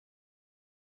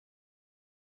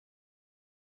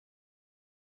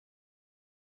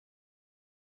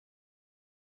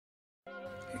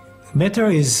Matter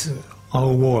is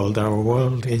our world. Our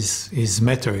world is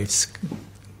matter. It's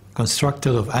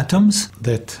constructed of atoms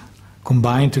that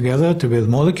combine together to build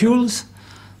molecules,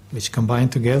 which combine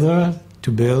together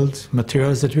to build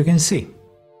materials that we can see.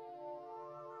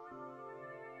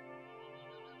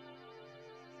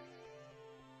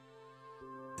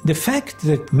 The fact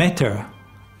that matter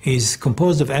is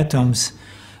composed of atoms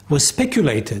was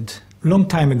speculated a long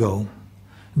time ago.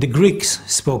 The Greeks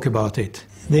spoke about it.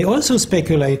 They also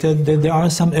speculated that there are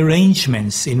some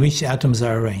arrangements in which atoms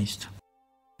are arranged.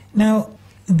 Now,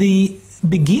 the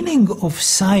beginning of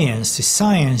science, the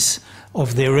science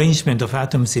of the arrangement of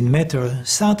atoms in matter,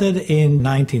 started in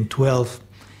 1912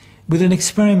 with an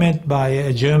experiment by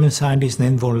a German scientist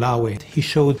named von Laue. He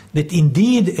showed that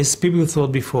indeed, as people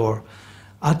thought before,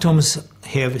 atoms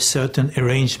have a certain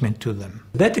arrangement to them.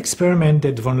 That experiment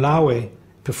that von Laue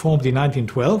performed in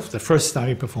 1912, the first time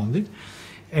he performed it,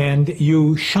 and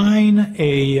you shine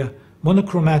a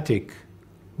monochromatic,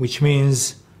 which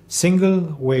means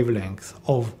single wavelength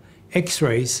of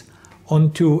X-rays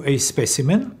onto a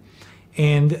specimen,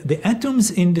 and the atoms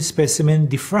in the specimen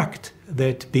diffract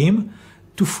that beam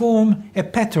to form a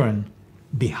pattern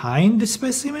behind the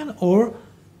specimen or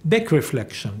back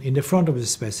reflection in the front of the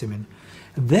specimen.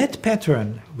 That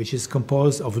pattern, which is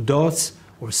composed of dots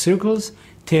or circles,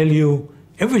 tell you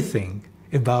everything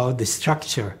about the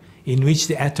structure in which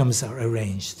the atoms are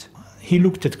arranged. He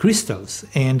looked at crystals,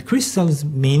 and crystals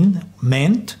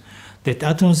meant that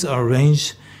atoms are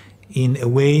arranged in a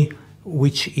way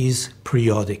which is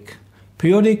periodic.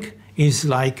 Periodic is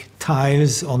like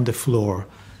tiles on the floor.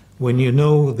 When you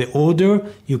know the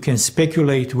order, you can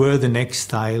speculate where the next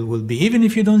tile will be. Even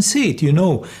if you don't see it, you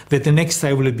know that the next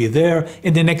tile will be there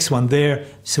and the next one there,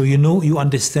 so you know, you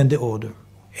understand the order.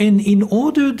 And in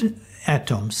ordered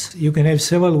atoms, you can have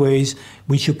several ways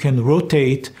which you can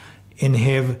rotate and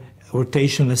have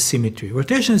rotational symmetry.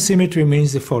 Rotational symmetry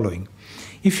means the following.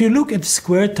 If you look at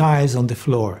square tiles on the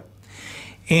floor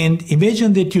and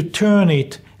imagine that you turn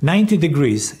it 90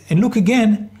 degrees and look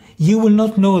again, you will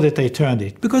not know that I turned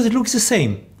it because it looks the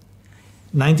same.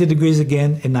 90 degrees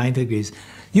again and 90 degrees.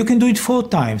 You can do it 4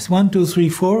 times, 1, 2, 3,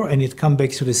 4, and it comes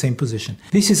back to the same position.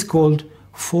 This is called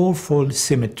fourfold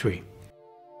symmetry.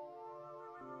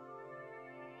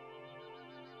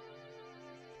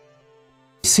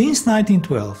 Since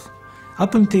 1912,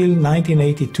 up until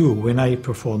 1982, when I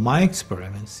performed my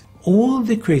experiments, all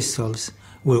the crystals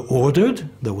were ordered,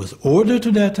 there was order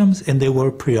to the atoms, and they were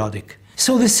periodic.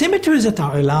 So the symmetries that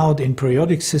are allowed in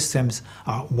periodic systems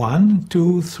are 1,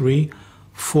 2, 3,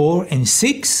 4, and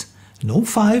 6, no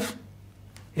 5,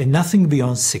 and nothing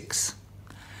beyond 6.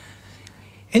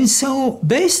 And so,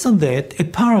 based on that, a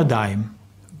paradigm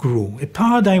grew. A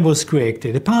paradigm was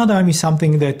created. A paradigm is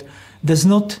something that does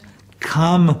not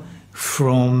come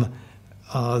from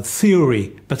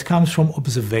theory, but comes from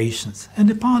observations. And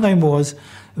the paradigm was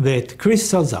that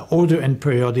crystals are ordered and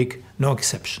periodic, no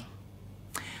exception.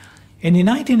 And in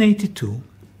 1982,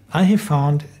 I have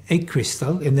found a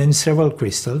crystal, and then several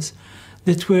crystals,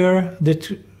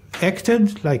 that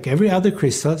acted like every other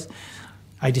crystals.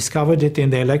 I discovered it in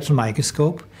the electron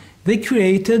microscope. They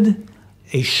created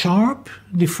a sharp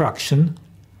diffraction,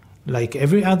 like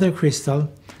every other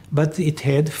crystal, but it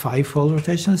had 5-fold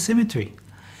rotational symmetry,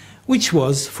 which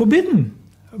was forbidden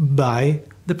by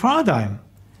the paradigm,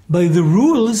 by the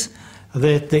rules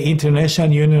that the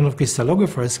International Union of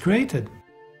Crystallographers created.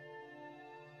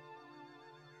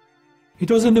 It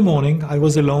was in the morning. I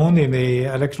was alone in the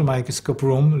electron microscope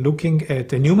room looking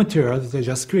at a new material that I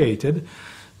just created,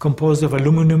 composed of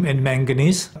aluminum and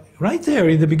manganese. Right there,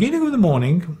 in the beginning of the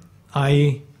morning,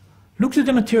 I looked at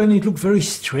the material and it looked very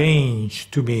strange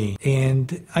to me.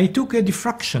 And I took a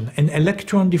diffraction, an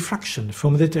electron diffraction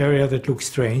from that area that looked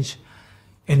strange.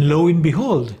 And lo and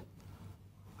behold,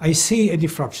 I see a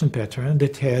diffraction pattern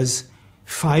that has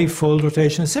 5-fold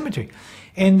rotational symmetry.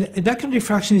 And electron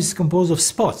diffraction is composed of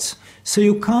spots. So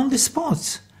you count the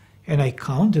spots. And I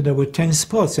counted, there were 10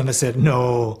 spots. And I said,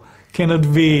 no,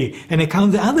 cannot be. And I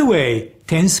count the other way,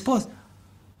 10 spots.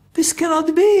 This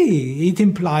cannot be. It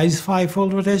implies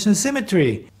 5-fold rotational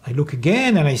symmetry. I look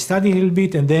again and I study a little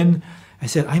bit, and then I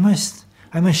said, I must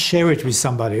share it with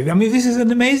somebody. I mean, this is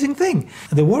an amazing thing.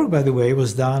 The work, by the way,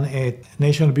 was done at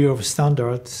National Bureau of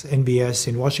Standards, NBS,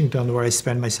 in Washington, where I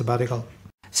spent my sabbatical.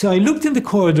 So I looked in the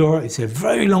corridor. It's a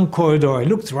very long corridor. I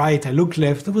looked right, I looked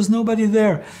left. There was nobody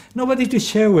there, nobody to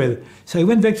share with. So I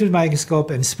went back to the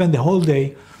microscope and spent the whole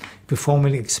day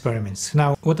performing experiments.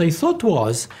 Now, what I thought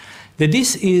was that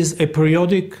this is a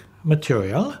periodic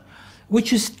material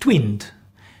which is twinned.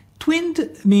 Twinned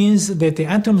means that the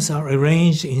atoms are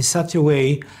arranged in such a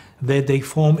way that they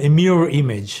form a mirror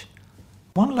image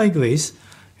one like this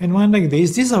and one like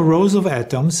this. These are rows of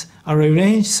atoms, are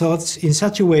arranged in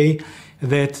such a way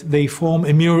that they form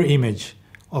a mirror image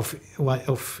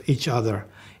of each other.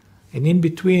 And in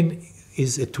between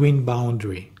is a twin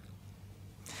boundary.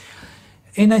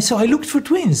 And so I looked for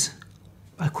twins.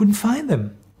 I couldn't find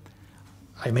them.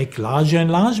 I make larger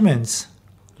enlargements,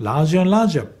 larger and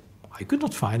larger. I could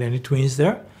not find any twins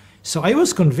there. So I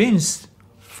was convinced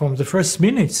from the first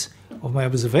minutes of my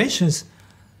observations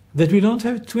that we don't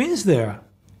have twins there.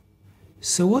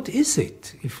 So what is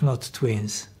it if not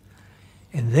twins?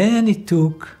 And then it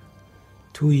took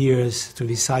 2 years to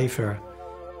decipher.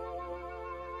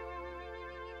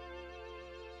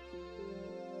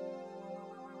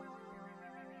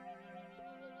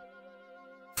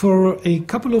 For a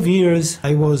couple of years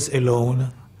I was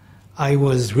alone. I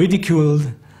was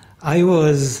ridiculed. I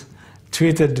was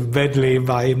treated badly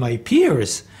by my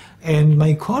peers and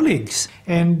my colleagues.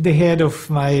 And the head of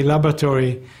my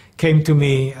laboratory came to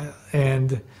me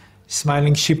and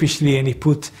smiling sheepishly, and he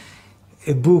put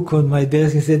a book on my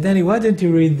desk and said, "Danny, why don't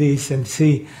you read this and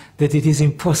see that it is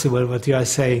impossible what you are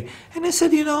saying?" And I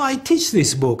said, I teach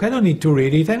this book. I don't need to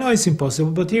read it. I know it's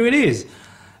impossible, but here it is.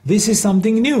 This is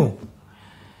something new.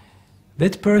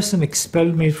 That person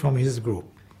expelled me from his group.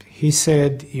 He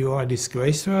said, "You are a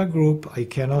disgrace to our group. I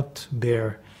cannot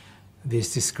bear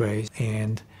this disgrace."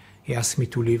 And he asked me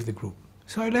to leave the group.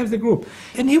 So I left the group.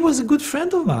 And he was a good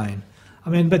friend of mine.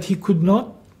 But he could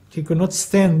not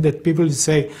stand that people would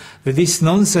say that this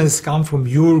nonsense comes from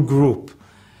your group.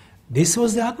 This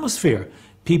was the atmosphere.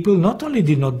 People not only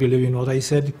did not believe in what I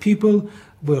said, people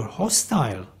were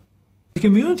hostile. The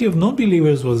community of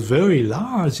non-believers was very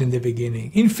large in the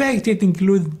beginning. In fact, it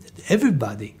included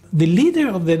everybody. The leader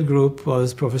of that group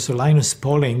was Professor Linus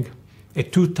Pauling, a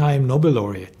 2-time Nobel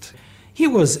laureate. He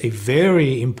was a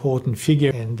very important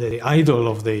figure and the idol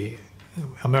of the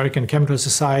American Chemical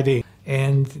Society.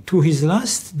 And to his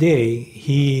last day,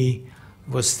 he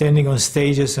was standing on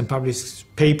stages and published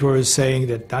papers saying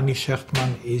that Danny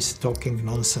Shechtman is talking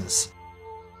nonsense.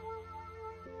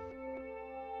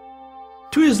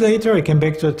 2 years later, I came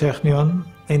back to the Technion,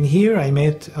 and here I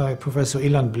met Professor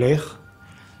Ilan Blech,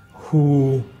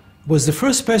 who was the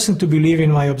first person to believe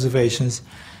in my observations,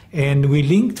 and we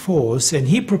linked force, and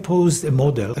he proposed a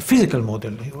model, a physical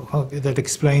model, that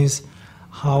explains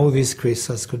how these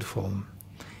crystals could form.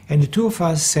 And the two of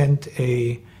us sent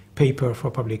a paper for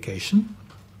publication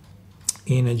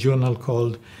in a journal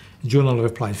called Journal of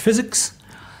Applied Physics,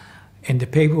 and the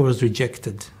paper was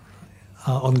rejected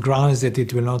on grounds that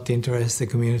it will not interest the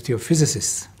community of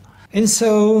physicists. And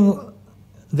so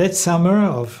that summer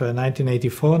of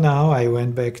 1984 now, I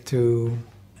went back to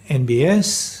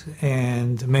NBS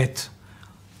and met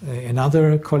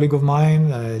another colleague of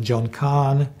mine, John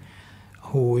Kahn,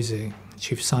 who is a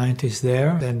chief scientist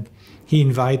there. And he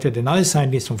invited another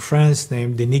scientist from France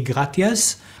named Denis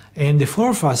Gratias, and the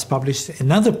four of us published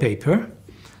another paper,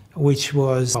 which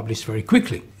was published very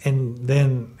quickly. And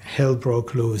then hell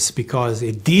broke loose because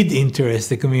it did interest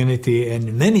the community,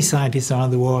 and many scientists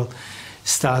around the world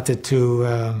started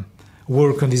to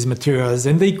work on these materials,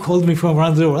 and they called me from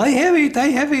around the world, I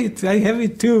have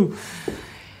it too.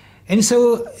 And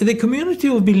so the community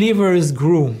of believers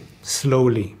grew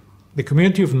slowly. The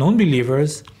community of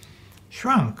non-believers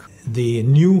shrunk. The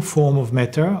new form of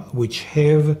matter, which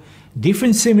have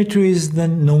different symmetries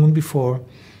than known before,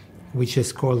 which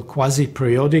is called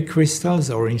quasi-periodic crystals,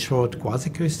 or in short,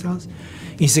 quasicrystals,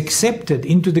 is accepted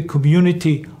into the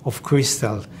community of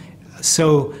crystal.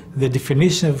 So the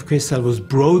definition of crystal was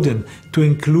broadened to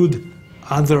include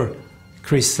other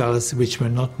crystals which were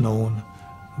not known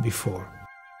before.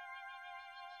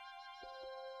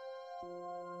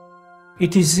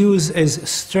 It is used as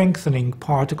strengthening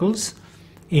particles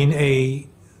in a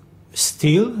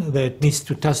steel that needs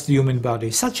to touch the human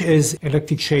body, such as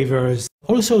electric shavers,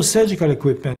 also surgical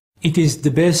equipment. It is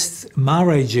the best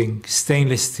maraging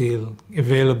stainless steel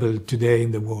available today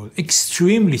in the world.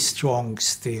 Extremely strong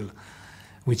steel,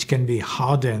 which can be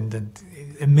hardened and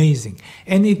amazing.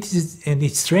 And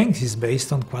its strength is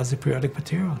based on quasi-periodic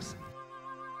materials.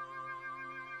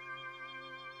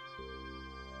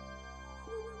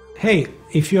 Hey,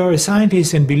 if you are a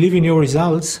scientist and believe in your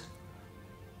results,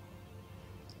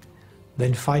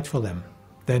 then fight for them.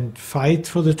 Then fight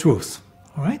for the truth,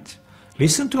 all right?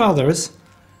 Listen to others,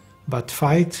 but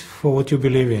fight for what you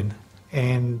believe in.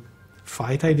 And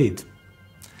fight I did.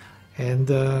 And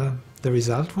the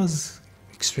result was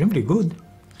extremely good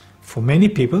for many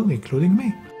people, including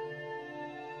me.